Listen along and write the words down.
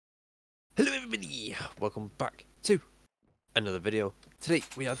Mini! Welcome back to another video. Today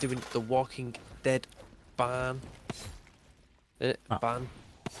we are doing the Walking Dead ban. Ban?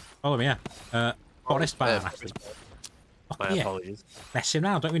 Follow me, yeah. Forest ban, actually. My Yeah. apologies. Messing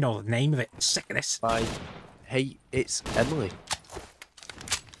around, don't we know the name of it? Sick of this. Bye. Hey, it's Emily.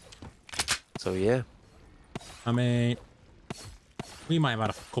 So yeah. I mean, we might have had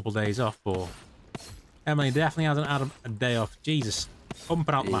a couple days off, but Emily definitely hasn't had a day off. Jesus.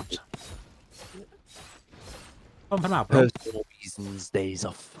 Pumping out the maps. Pumping them out, bro. Personal reasons, days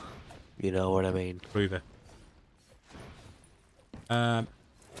off. You know what I mean. Prove it. I'll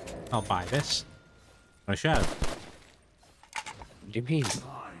buy this. Want a show? What do you mean?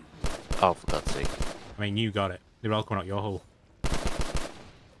 Oh, for God's sake. I mean, you got it. They're all coming out your hole.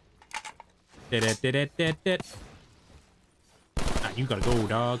 Did. Ah, you gotta go,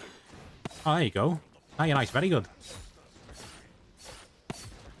 dog. Oh, there you go. Now your knife's very good.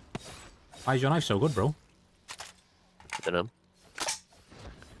 Why is your knife so good, bro? I don't know.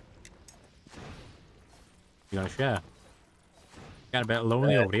 You gotta share. Getting a bit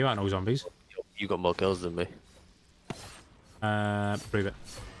lonely over here, aren't no zombies. You got more kills than me. Prove it.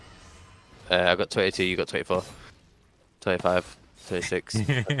 I got 22, you got 24. 25, 26.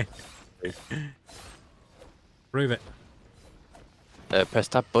 Prove it. Press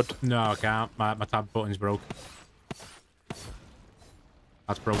tab, bud. No, I can't. My tab button's broke.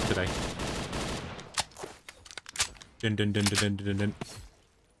 That's broke today. Dun dun dun dun dun dun dun.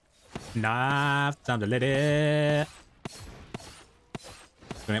 Nah, time to let it.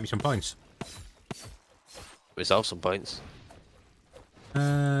 Gonna get me some points. Resolve some points.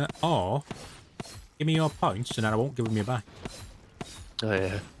 Or give me your points and then I won't give them you back. Oh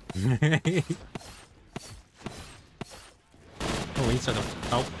yeah. Oh, he said,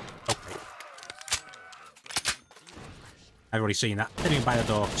 oh, okay. I've already seen that. Didn't even buy the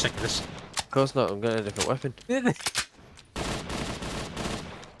door. Sick of this. Of course not, I'm getting a different weapon.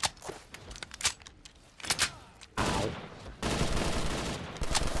 Ow.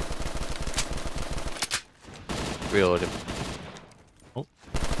 Reload him. Oh.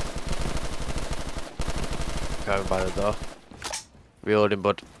 Go and buy the door. Reload him,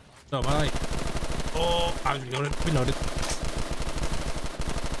 bud. So am I. Oh, I was reloaded.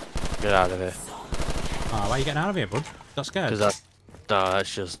 Get out of here. Oh, why are you getting out of here, bud? Got scared? Cause that, no,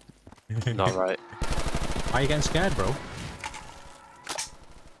 that's just not right. Why are you getting scared, bro?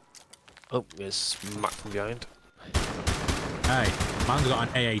 Oh, it's smacked from behind. Hey, man's got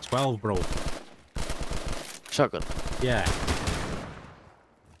an AA-12, bro. Shotgun. Yeah.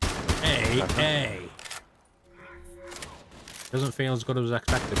 Hey. Doesn't feel as good as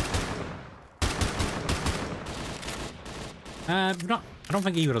expected. I don't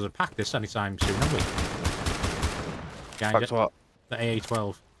think either of us have packed this anytime soon, have we? Packed what? The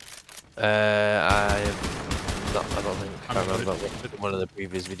AA-12. I don't think. I can't remember one of the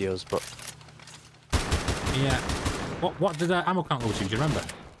previous videos, but Yeah. What did the ammo count go to? Do you remember?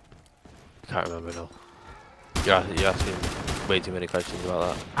 can't remember now. You're asking way too many questions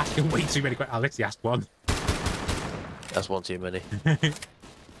about that. Asking way too many questions. I literally asked one. That's one too many. I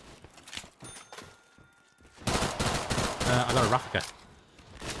got a Rafka.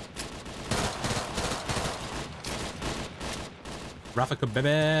 Rafka, baby.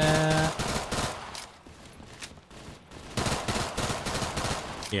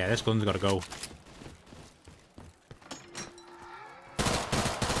 Yeah, this gun's got to go.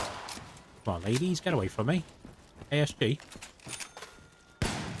 Come on, ladies, get away from me. ASG.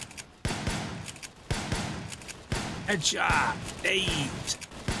 Headshot! Eight!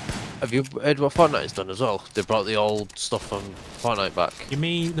 Have you heard what Fortnite's done as well? They brought the old stuff from Fortnite back. You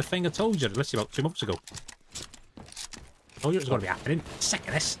mean the thing I told you literally about 2 months ago? Told you it was going to be happening. Sick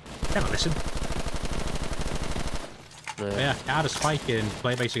of this. Never listen. Yeah, I had a spike in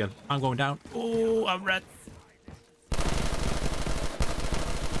play base again. I'm going down. Oh, I'm red.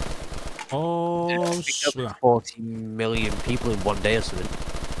 Oh, 40 million people in one day or something.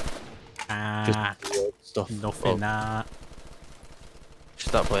 Ah, Just stuff. nothing that. Should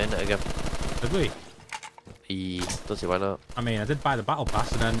start playing it again. Did we? Don't see why not. I mean, I did buy the battle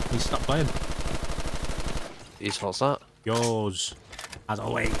pass and then we stopped playing. Whose fault's that? Yours, as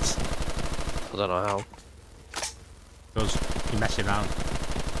always. I don't know how. Because you're messing around.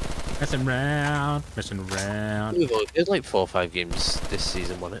 Messing around. There's like 4 or 5 games this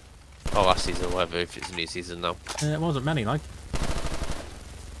season, wasn't it? Oh, last season, or whatever, if it's a new season now. It wasn't many, like.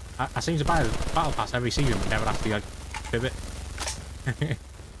 I seem to buy the battle pass every season, but never actually, like, pivot.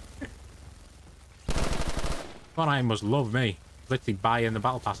 Fortnite must love me. Literally buying the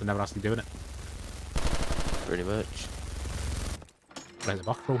battle pass and never actually doing it. Pretty much. Where's the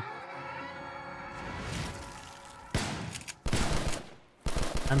box, bro?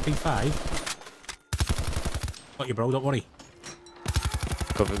 MP5. Got you, bro. Don't worry.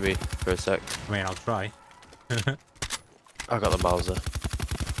 Cover me for a sec. I mean, I'll try. I got the Mauser.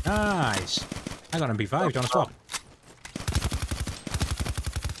 Nice. I got an MP5. Do you want to swap?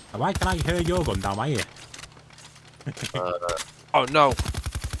 Why can I hear your gun down my ear? Oh no!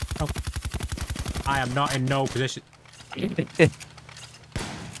 Oh. I am not in no position.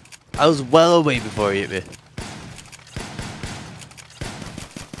 I was well away before he hit me.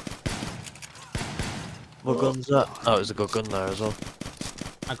 What gun's that? Oh, it was a good gun there as well.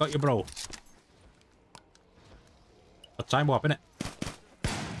 I got you, bro. A time warp, innit?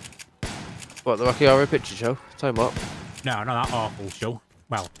 What, the Rocky Horror Picture Show? Time up. No, not that awful show.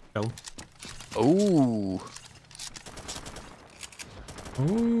 Well, film. Ooh.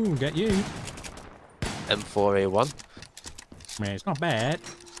 Ooh, get you. M4A1. I mean, it's not bad.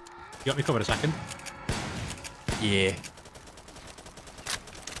 You got me covered a second. Yeah.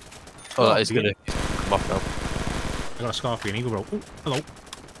 Oh, that is gonna come off now. I got a Scorpion Eagle, bro. Ooh, hello.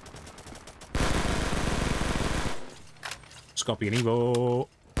 Scorpion Eagle.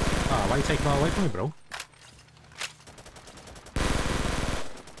 Oh, why are you taking all away from me, bro?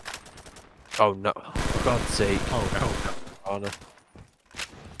 Oh no. For God's sake. Oh, no. Oh no.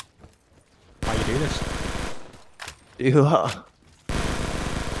 Why you do this? You are.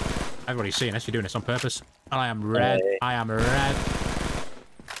 Everybody's seeing this. You're doing this on purpose. And I am red. Hey. I am red.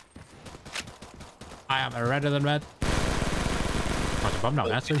 I am redder than red. There's a bomb down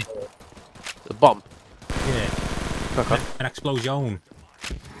there, too. The bomb. Yeah. Crack on. An explosion.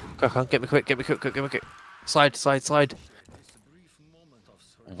 Crack on. Get me quick. Get me quick. Get me quick. Slide. Slide. Slide.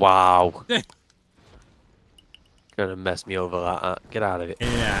 Wow. Gonna mess me over like that. Get out of it.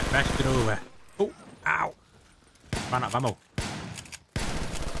 Yeah, messed it over. Oh, ow. Ran out of ammo.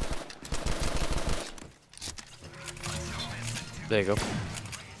 There you go.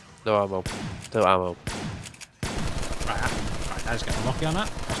 No ammo. No ammo. Right, let's get lucky on that.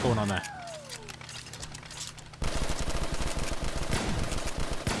 What's going on there?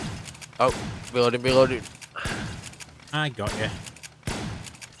 Oh, reloading, reloading. I got you.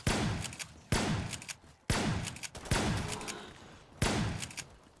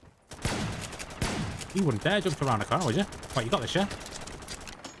 You wouldn't dare jump around the corner, would you? Wait, you got this, yeah?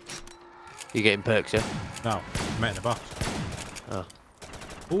 You getting perks, yeah? No, I'm in the box. Oh.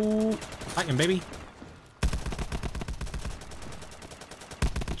 Ooh, fighting, baby.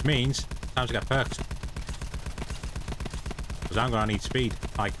 Which means, time to get perks. Because I'm gonna need speed,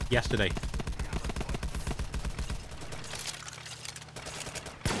 like yesterday.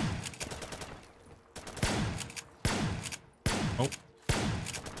 Oh.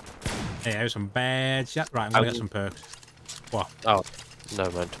 Hey, there's some bad shit. Right, I'm gonna get some perks. What? Oh, no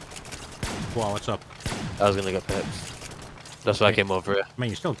mind. What, what's up? I was gonna get perks. That's why I came over here. I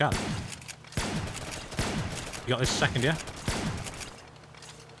mean, you still can. You got this second, yeah?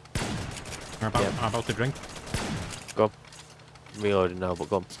 I'm about to drink. Go on. I'm reloading now, but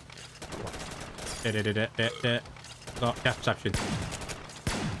go on. Got death perception.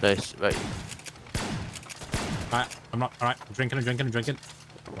 Nice, right. Alright, I'm not. Alright, I'm drinking. I got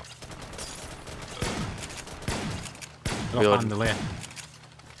Reloading. bandolier.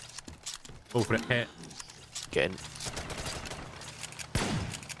 Go for it, hit. Getting.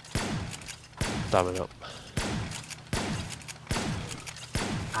 Stabbing up.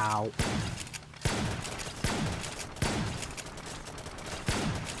 Ow.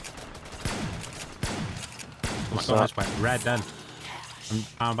 What's Oh, that? this went red then.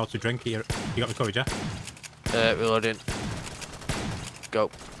 I'm about to drink here. You got me covered, yeah? Reloading. Go.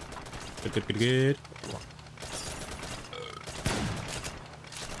 Good.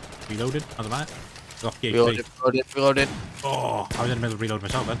 Reloaded, how's it, mate? Got PhD. Reloading. Oh, I was in the middle of reloading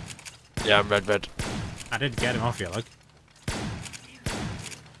myself then. Yeah, I'm red. I did get him off you, like.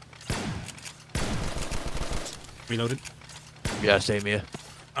 Reloaded. Yeah, same here.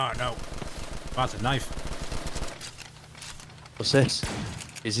 Oh no. That's a knife. What's this?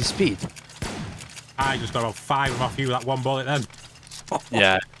 Is this speed? I just got about 5 of them off you with that one bullet then.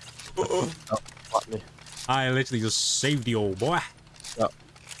 Yeah. Oh, fuck me. I literally just saved the old boy.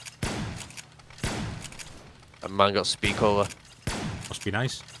 A man got speed cola. Must be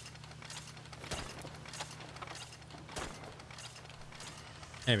nice.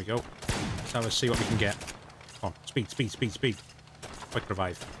 There we go. So let's see what we can get. Come on, speed. Quick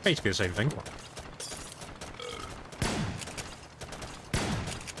revive. Basically the same thing.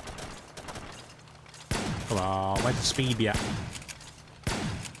 Come on, where's the speed be at?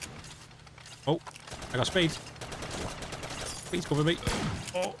 Oh, I got speed. Please cover me.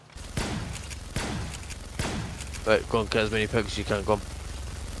 Oh. Right, go on, get as many perks as you can, go on.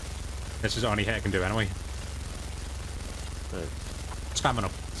 This is the only hit I can do anyway. Right. Stamina.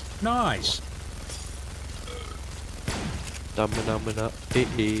 Nice. Damina,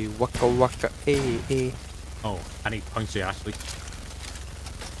 waka waka, Oh, I need points here actually.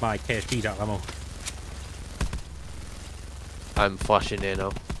 My KSP's out of ammo. I'm flashing here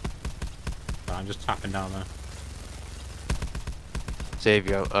now. So I'm just tapping down there. Save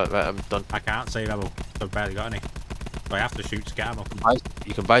you. Right, I'm done. I can't save ammo. I've barely got any. So I have to shoot to get ammo.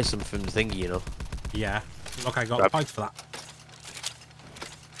 You can buy some from the thingy, you know. Yeah. Look, I got the points for that.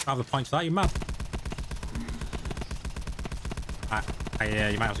 I have the points for that, you mad?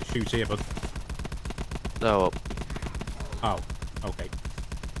 You might have to shoot here, bud. No. Oh, okay.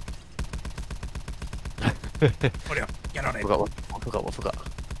 Hurry up, get on it. Forgot.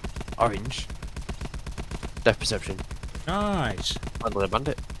 Orange. Death perception. Nice. Handler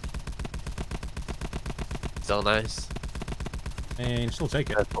bandit. Still nice. And still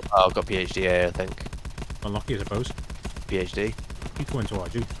take it. Oh, I've got PhD here, I think. Unlucky, I suppose. PhD. Keep going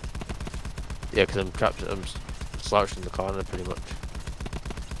towards you. Yeah, because I'm trapped. I'm slouched in the corner, pretty much.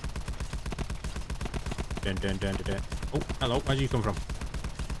 Dun, dun, dun, dun, dun. Oh, hello. Where'd you come from?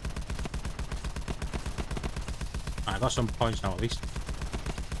 I got some points now, at least.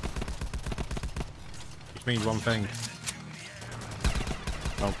 Which means one thing.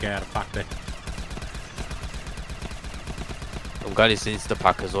 Don't get a pack there. I'm glad it's insta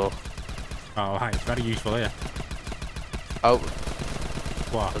pack as well. Oh, hi. It's very useful here. Oh,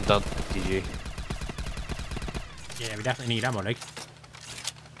 What? I'm done. GG. Yeah, we definitely need ammo, Nick.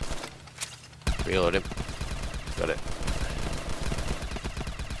 Reload him. Got it.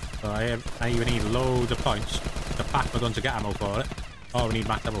 So I even need loads of points to pack my gun to get ammo for it. Oh, we need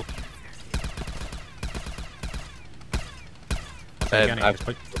max ammo. I've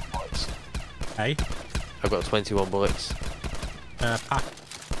Point. Hey, I've got 21 bullets. pack.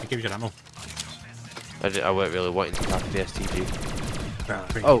 It gives you ammo. I weren't really wanting to pack the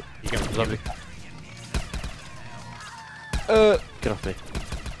STG. Oh, You get zombie. Get off me.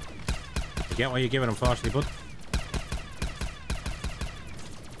 You get what you're giving, unfortunately, bud.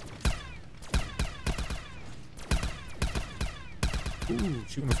 Ooh,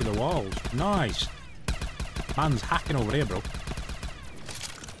 shooting through the walls. Nice. Man's hacking over here, bro.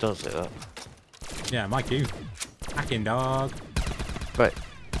 Don't say that. Yeah, Mike, you. Hacking, dog. Right.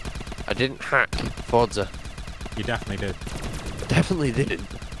 I didn't hack Forza. You definitely did. I definitely didn't.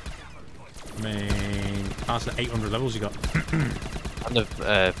 I mean, that's the 800 levels you got. And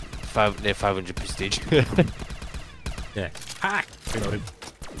the near 500 prestige. Yeah. Hack! Reloaded.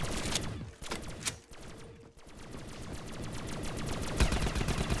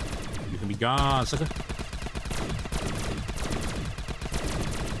 You can be gone, sucker.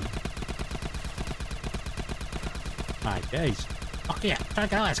 My days. Oh yeah, try to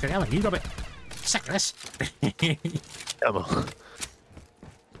get out, let's get out. You got it. Sick of this. Come on.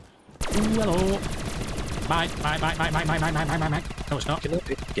 Ooh, hello. Bye. No, it's not. Can I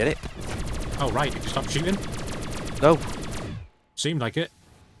get it? Oh, right. Did you stop shooting? No. Seemed like it.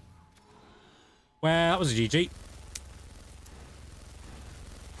 Well, that was a GG.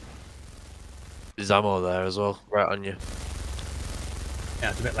 There's ammo there as well, right on you. Yeah,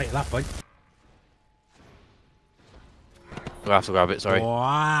 it's a bit late at that point. I'll have to grab it, sorry.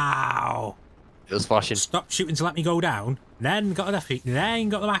 Wow. It was flashing. Stop shooting to let me go down, then got a defeat, then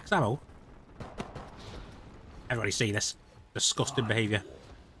got the max ammo. Everybody see this. Disgusting behaviour.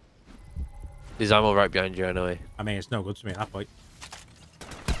 There's ammo right behind you anyway. I mean, it's no good to me at that point.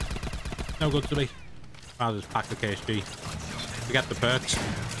 No good to me. I'll just pack the KSG. Forget the perks.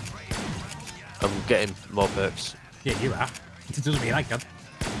 I'm getting more perks. Yeah, you are. It doesn't mean I can.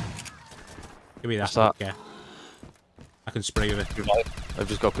 Give me that. What's that? Yeah. I can spray with it. Revive. I've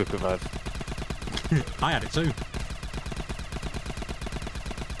just got quick revive. I had it too.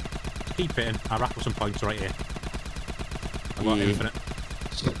 Keep hitting. I'll raffle some points right here. I've got infinite.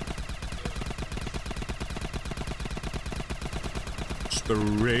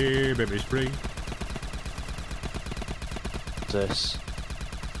 Spray, baby, spray. This.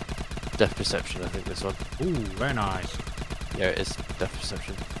 Death perception, I think this one. Ooh, very nice. Yeah, it is. Death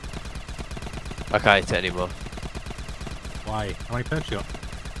perception. I can't hit it anymore. Why? How many perks you got?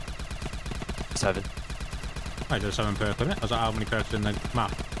 7. Oh, there's 7 perks in it. Is that how many perks in the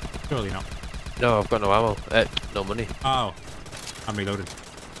map? Surely not. No, I've got no ammo. No money. Oh, I'm reloading.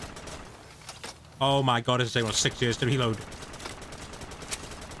 Oh my god, it's taking 6 years to reload.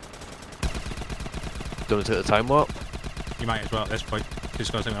 Do you want to take the time warp? You might as well at this point. It's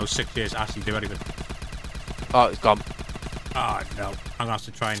going to take me 6 years to actually do anything. Oh, it's gone. Oh no, I'm going to have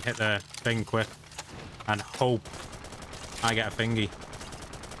to try and hit the thing quick. And hope I get a thingy.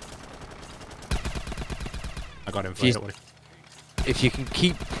 I got him for You- you, don't worry. If you can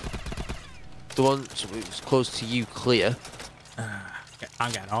keep the ones that's close to you clear,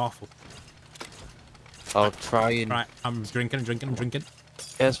 I'm getting awful. I'll try and... Right, I'm drinking. Yeah,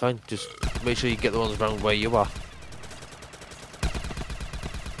 that's fine. Just make sure you get the ones around where you are.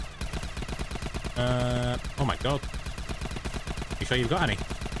 Oh my god. You sure you've got any?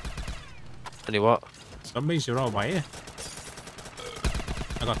 Any what? Zombies, you're all by here.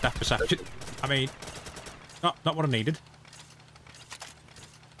 I got death perception. I mean, not what I needed.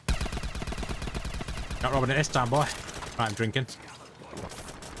 Not robbing it this time, boy. Right, I'm drinking.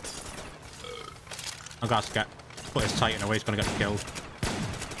 I'm going to put his Titan away, he's going to get me killed.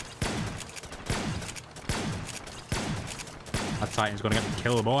 That Titan's going to get me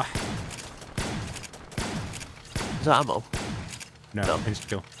killed, boy. Is that ammo? No, No.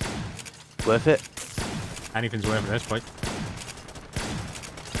 insta-kill. Worth it? Anything's worth at this point.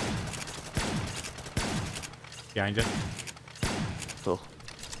 Behind you. Cool.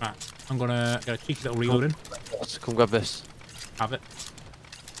 Right, I'm going to get a cheeky little reloading. Let's come grab this. Have it.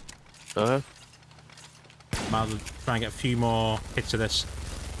 Alright. Might as well try and get a few more hits of this.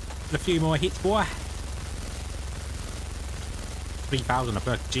 A few more hits, boy. 3,000 a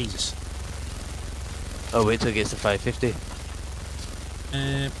perk, Jesus. Oh, wait till it gets to 550.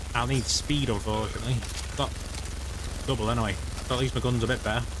 I'll need speed, unfortunately. Got double anyway. So at least my gun's a bit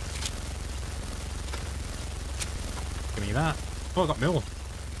better. Give me that. Oh, I got mule.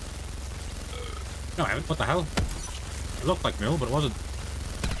 No, I haven't. What the hell? It looked like mule, but it wasn't.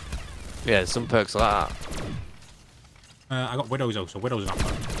 Yeah, some perks like that. I got widows though, so widows are not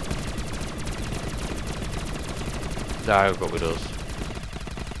bad. Nah, I've got widows.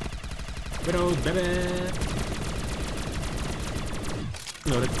 Widows, baby!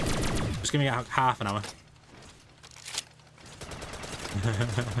 Loaded. Just give me half an hour.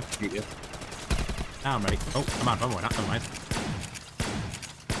 Now I'm ready. Oh, I'm out of ammo. Never mind.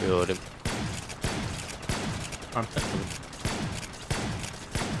 Reload him. I'm set for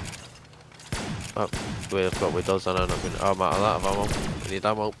Oh, wait, I've got widows and I'm not going to... Oh, I'm out of that of ammo. I need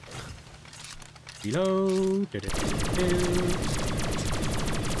ammo. Reload.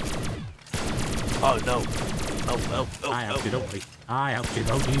 Oh, no. Oh, I helped you, don't worry. I helped you,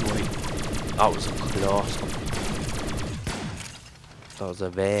 don't you worry. That was a close. That was a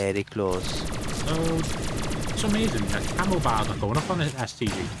very close. So, it's amazing that camo bars are going up on an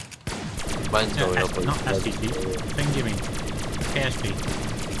STG. Mine's going up. Not STG. Thing you mean. KSP.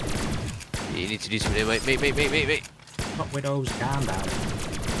 You need to do something, mate. Mate. Got widows, calm down.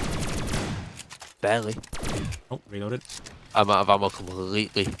 Barely. Oh, reloaded. I'm out of ammo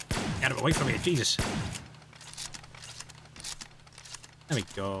completely. Get away from me, Jesus. There we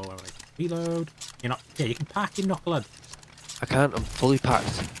go. Alright. Reload. You're not. Yeah, you can pack in knucklehead. I can't. I'm fully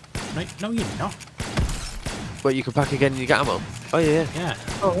packed. Right? No, you're not. But you can pack again and you get ammo. Oh, yeah. Yeah.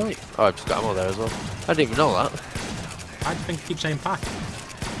 Oh, right. Oh, I've just got ammo there as well. I didn't even know that. Why do you think I keep saying pack?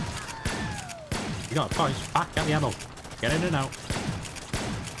 You got a point. Pack, get the ammo. Get in and out.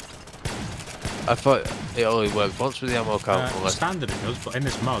 I thought it only worked once with the ammo count. Unless... Standard it does, but in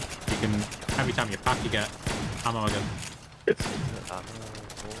this mod, you can, every time you pack, you get ammo again.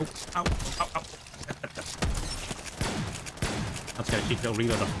 Ow, ow, ow. Let's get a cheeky little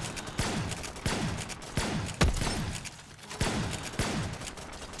reloader.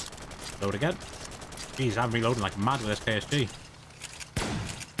 Load again. Jeez, I'm reloading like mad with this PSG.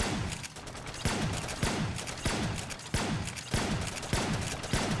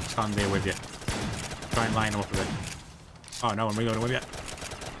 Stand there with you. Try and line them up a bit. Oh no, I'm reloading with you.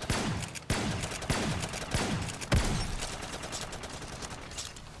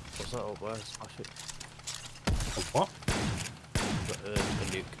 What's that up there? Smash it. Oh, what? Got a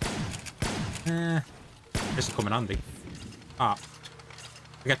nuke. This will come in handy. Ah.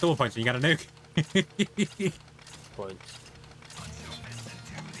 You get double points and you get a nuke. Points.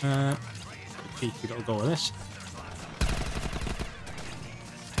 Cheeky little go with this.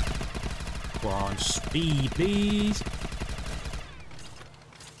 Go on, speed, please.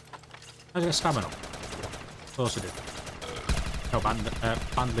 How's it get stamina? Of course I do. No, bandit.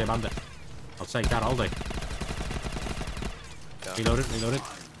 I'll take that all day. Yeah. Reload it.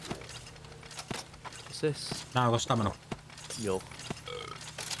 What's this? Now I've got stamina. Yo.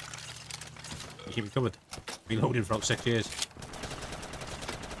 You keep me covered. Reloading for about 6 years.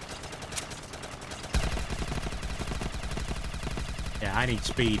 Yeah, I need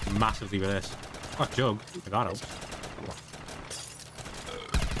speed massively with this. Got jug. I got help.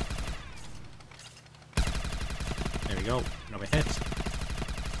 There we go. Another hit.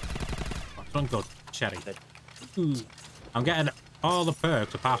 Oh, front good. Cherry. Ooh. I'm getting all the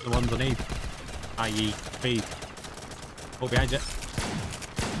perks apart from the ones I need. I.e. speed. Oh, behind you.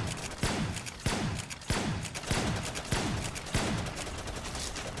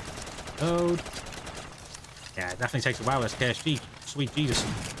 Load. Yeah, it definitely takes a while, this KSG. Sweet Jesus.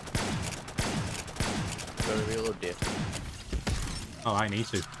 Gotta reload, dear. Oh, I need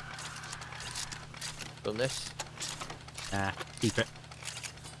to. Done this. Nah, keep it.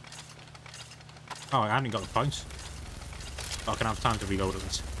 Oh, I haven't got the points. I can have time to reload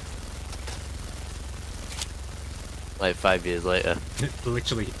this. Like 5 years later.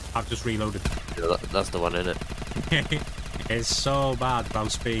 Literally, I've just reloaded. Yeah, that's the one, innit? It's so bad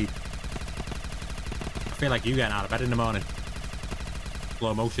about speed. I feel like you getting out of bed in the morning.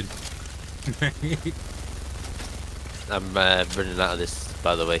 Slow motion. I'm running out of this,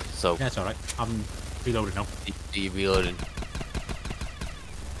 by the way, so... Yeah, it's alright. I'm reloading now. Are you reloading?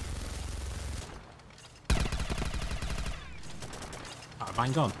 Have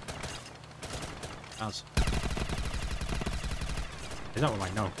mine gone? Has. Is that what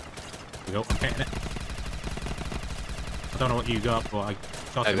mine? No. There we go, I'm hitting it. I don't know what you got, but I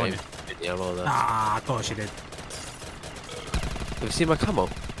shot it on you. Ah, of course you did. Have you seen my camo?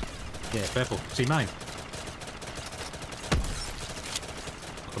 Yeah, purple. See mine?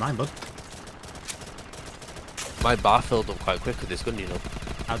 Look at mine, bud. My bar filled up quite quick with this gun, you know.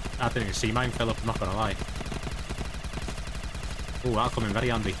 I didn't even see mine fill up, I'm not gonna lie. Oh, that'll come in very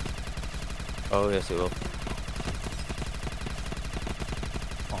handy. Oh, yes, it will.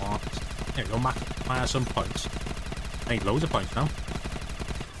 Oh, there we go, Mac. I have some points. I need loads of points now.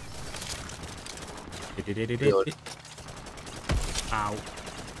 Reload. Ow.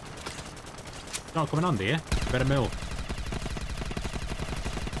 It's not coming on, do you? Better move.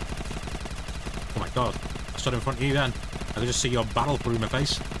 Oh my god. I stood in front of you then. I could just see your barrel through my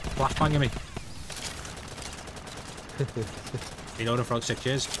face. Flashbanging me. Reloading for like 6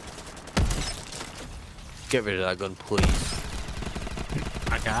 years. Get rid of that gun, please.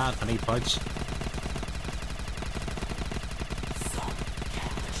 I can't. I need points.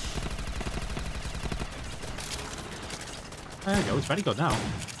 There we go. It's very good now.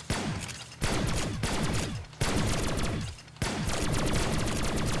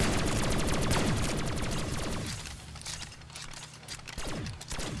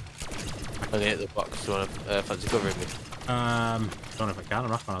 I'm gonna hit the box. Do you want to fancy covering me? Don't know if I can. I'm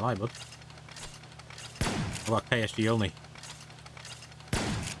not gonna lie, bud. I've got KSG only.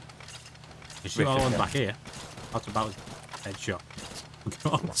 You see all the ones back here? That's about a headshot. For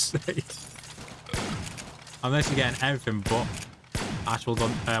God's sake. I'm actually getting everything but actual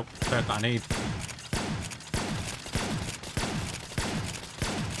gun perk that I need.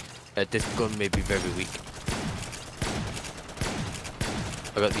 This gun may be very weak.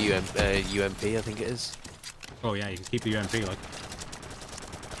 I got the UMP, I think it is. Oh yeah, you can keep the UMP like.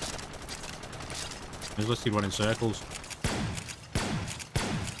 There's literally one in circles.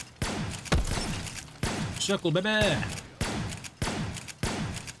 Circle, baby!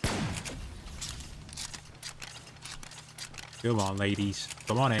 Come on, ladies.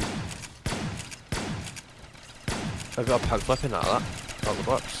 Come on in. I've got a pack flipping out of that. Out the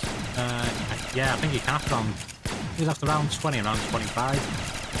box. Yeah, I think you can after round. It's after round 20 and round 25.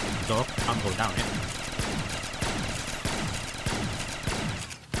 Go up, I'm going down here.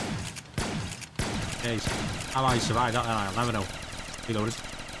 Jeez. How I survived that then, I'll never know. Reloaded.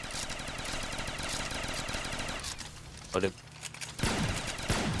 Got him.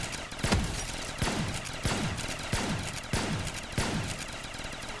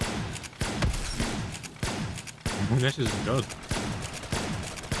 This is good.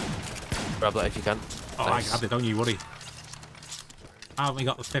 Grab that if you can. Oh, Nice. I grabbed it, don't you worry. I haven't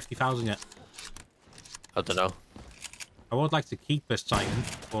got the 50,000 yet. I don't know. I would like to keep this Titan,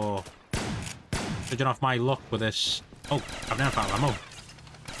 but judging off my luck with this... Oh, I've never found ammo.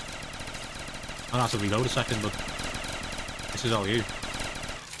 I'll have to reload a second, but this is all you.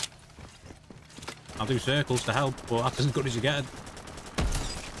 I'll do circles to help, but that's as good as you get.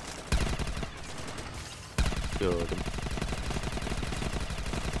 Good.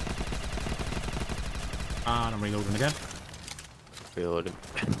 And I'm reloading again. Reload him.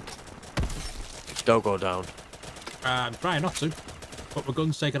 Don't go down. I'm trying not to, but my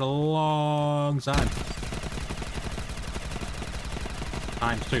gun's taking a long time.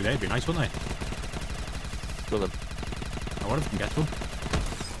 Times 2, they'd be nice, wouldn't they? Kill them. I wonder if we can get to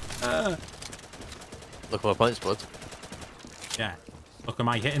them. Look at my points, bud. Yeah. Look at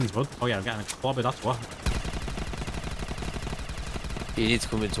my hittings, bud. Oh yeah, I'm getting a clobber, that's what. You need to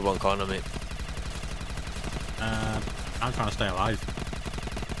come into one corner, mate. I'm trying to stay alive.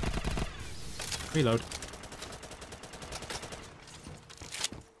 Reload.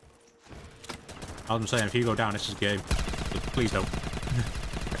 I was saying, if you go down, this is game. Please don't.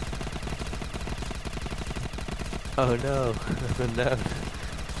 Oh no. No.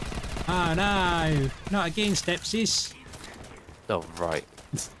 Oh no! Not again, Stepsis. Oh, right.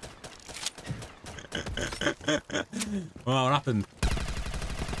 Well, what happened?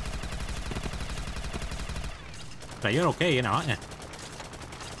 But you're okay, you know, aren't you?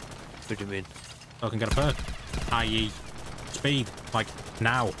 What do you mean? So I can get a perk. I.e. speed. Like,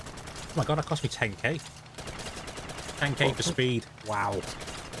 now. Oh my god, that cost me 10k. 10k for speed. Wow.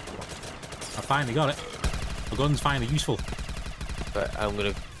 I finally got it. The gun's finally useful. But I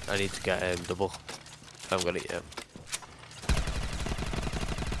need to get double. I haven't got it yet.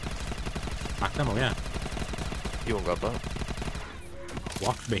 Back demo, yeah. You won't grab that.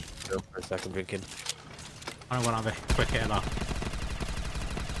 Watch me. Go for a second drinking. I don't want to have a quick hit of that.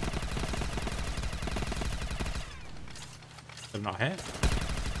 Did it not hit?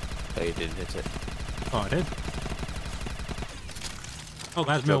 Oh, you didn't hit it. Oh, I did. Oh,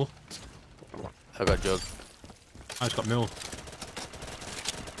 there's Mill. I got jug. I just got Mill.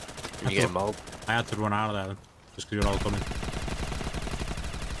 Did you get mauled? I had to run out of there then, just because you're all coming.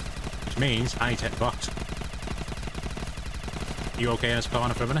 Which means I need to hit the box. You okay in this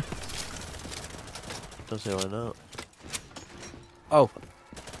corner for a minute? Don't see why not. Oh,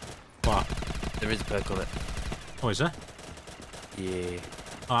 What? there is a perk on it. Oh, is there? Yeah.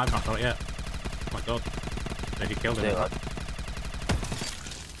 Oh, I've not got it yet. Oh my god. Maybe killed him. Yeah,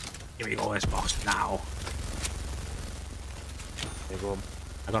 Give me all this box now. there you go on.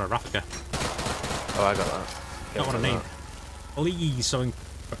 I got a Raptor. Oh, I got that. Got what I need. Please, something.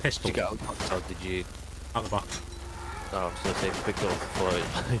 A pistol. Did you get out of the box or did you... Out the box. Oh, I was going to say pick it up before it...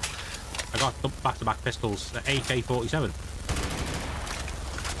 I got back-to-back pistols. The AK-47.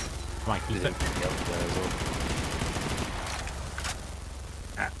 Right, keep it.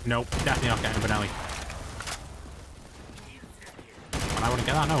 Nope, definitely not getting a Benelli. And I wouldn't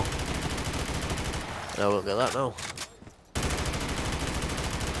get that, no. I won't get that, no.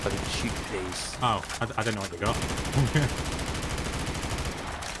 I can shoot these. Oh, I didn't know what you got.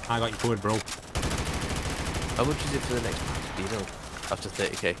 I got you covered, bro. How much is it for the next pack? Do you know? After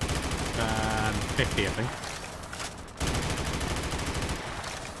 30k? 50, I think.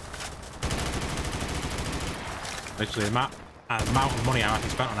 Literally, the amount of money I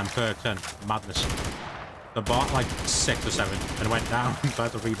actually spent on them per turn. Madness. I bought like 6 or 7 and went down, so I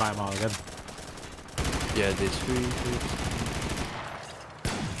had to rebuy them all again. Yeah, there's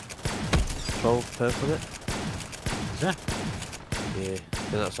 12 perk on it. Is there? Yeah, I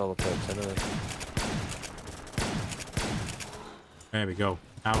think that's all the perks anyway. There we go.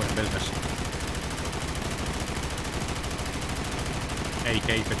 Now we're in business.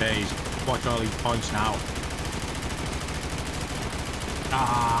 80k for days. Watch all these points now.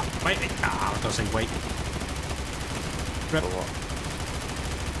 Ah, wait. Ah, I was gonna say wait. Rip. For what?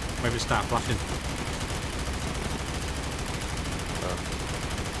 Maybe start flashing.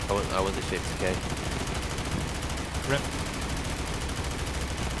 I want this 50k. Rip.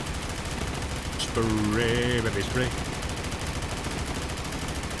 Spray, baby, spray.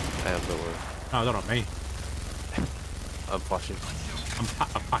 I am, don't worry. No, they're not me. I'm flashing.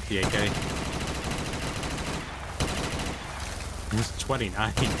 I've packed the AK. It's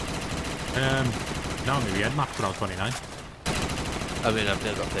 29. No, maybe I'd match around 29. I mean, I've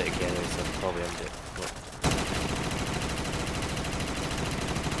never got 30k anyway, so I'll probably end it. But...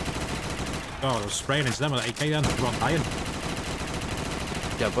 Oh, I was spraying into them with AK then. You weren't dying.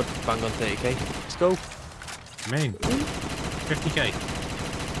 Yeah, but bang on 30k. Let's go. I mean, 50k.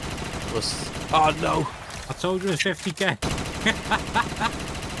 Plus... Oh no! I told you it was 50k.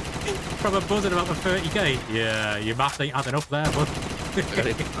 From a buzzing about the 30k. Yeah, your math ain't adding up there, bud. I got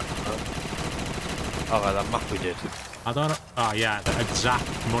it. Oh, that map we did. I don't know. Oh, yeah, the exact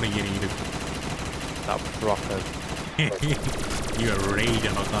money you needed. That proper. You were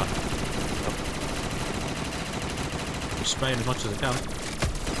raging about that. I'm spraying as much as I can.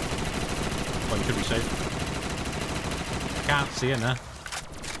 Well, you should be safe. I can't see it now.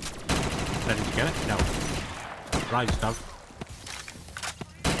 Did you get it? No. Right, just have.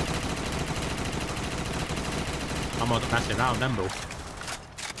 I'm not messing around then, bro. No,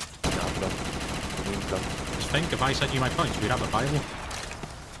 I'm done. I'm done. Just think, if I sent you my points, we'd have a Bible.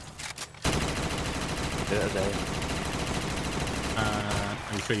 Bit of day.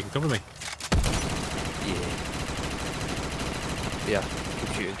 Are you sure you can cover me? Yeah. Yeah.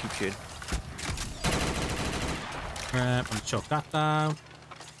 Keep shooting, keep shooting. I'm gonna chuck that down.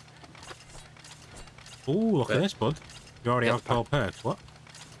 Ooh, look at this, bud. You already have 12 perks. What?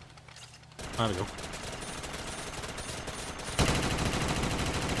 There we go.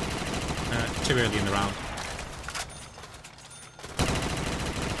 Too early in the round.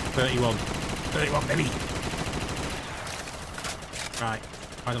 31. 31, baby. Right.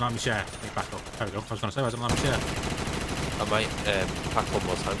 Why don't I let me share? Let me back up. There we go. I was going to say, why don't I let me share? I might pack one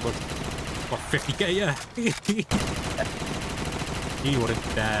more time, bud. What, 50k, yeah? You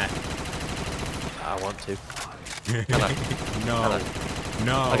wouldn't dare. I want to. No. Can I?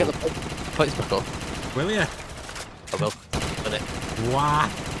 No. I'll get the points back up. Will you? I will. Minute. What?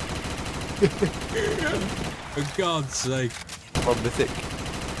 For God's sake. One mythic.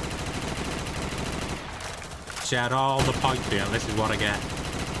 Shared all the points here, and this is what I get.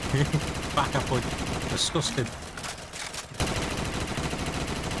 Back up point. Disgusting.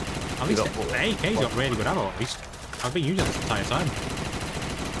 At least the AK's got really good ammo, at least. I've been using it this entire time.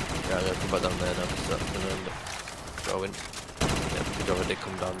 Yeah, I'm gonna come back down there now, because that's gonna end up going. Yeah, the Java did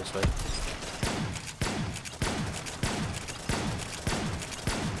come down this way.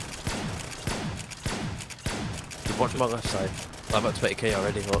 Watch my left side. I'm at 20k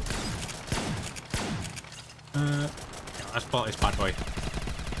already, look. Yeah, let's plot this bad boy.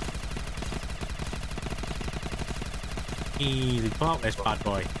 Easy plot this bad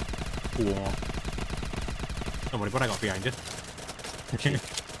boy. Whoa. Don't worry, what I got behind you.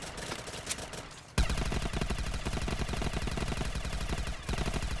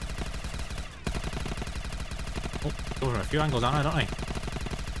 Oh, those are a few angles, aren't I, don't I?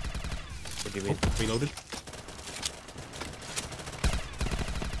 What do you mean? Oh, reloaded.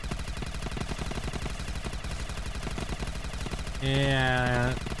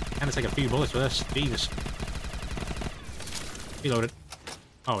 Yeah, gonna take a few bullets for this. Jesus. Reloaded.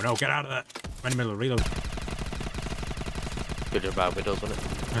 Oh no, get out of that. I'm in the middle of reload. Good or bad widows, wasn't it?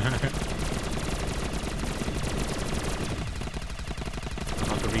 I'm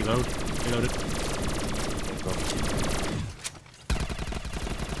about to reload. Reloaded.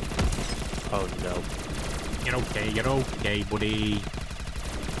 Oh no. You're okay, buddy.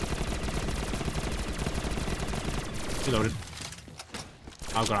 Reloaded.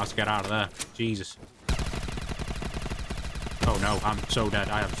 I'm gonna have to get out of there. Jesus. Oh no, I'm so dead.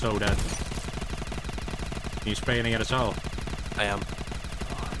 I am so dead. Can you spray any at all? I am.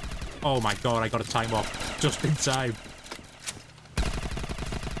 Oh my god, I got a time off just in time.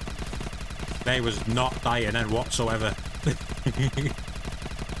 They was not dying then whatsoever.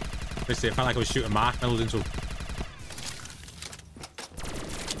 Listen, it felt like I was shooting marshmallows into them.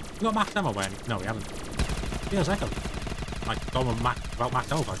 You got maxed ammo when? No, we haven't. Feels like I'm like going about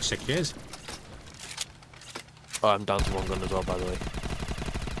maxed out for like 6 years. Oh, I'm down to one gun as well, by the way.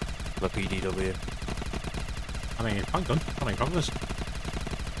 My PDW. I mean, point gun. Not any problems.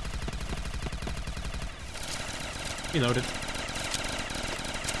 Reloaded.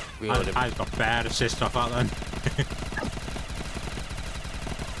 Reloaded. I've got bad assist off that then.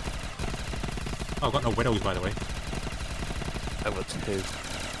 Oh, I've got no widows, by the way. I've got 2.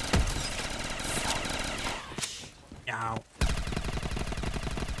 Ow.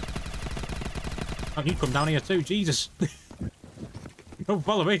 Oh, you come down here too, Jesus. Don't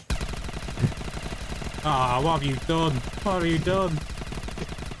follow me. Ah, what have you done? What have you done?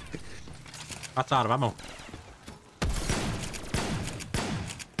 That's out of ammo.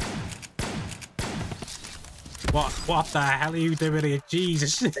 What the hell are you doing here?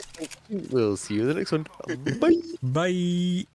 Jesus. We'll see you in the next one. Bye. Bye.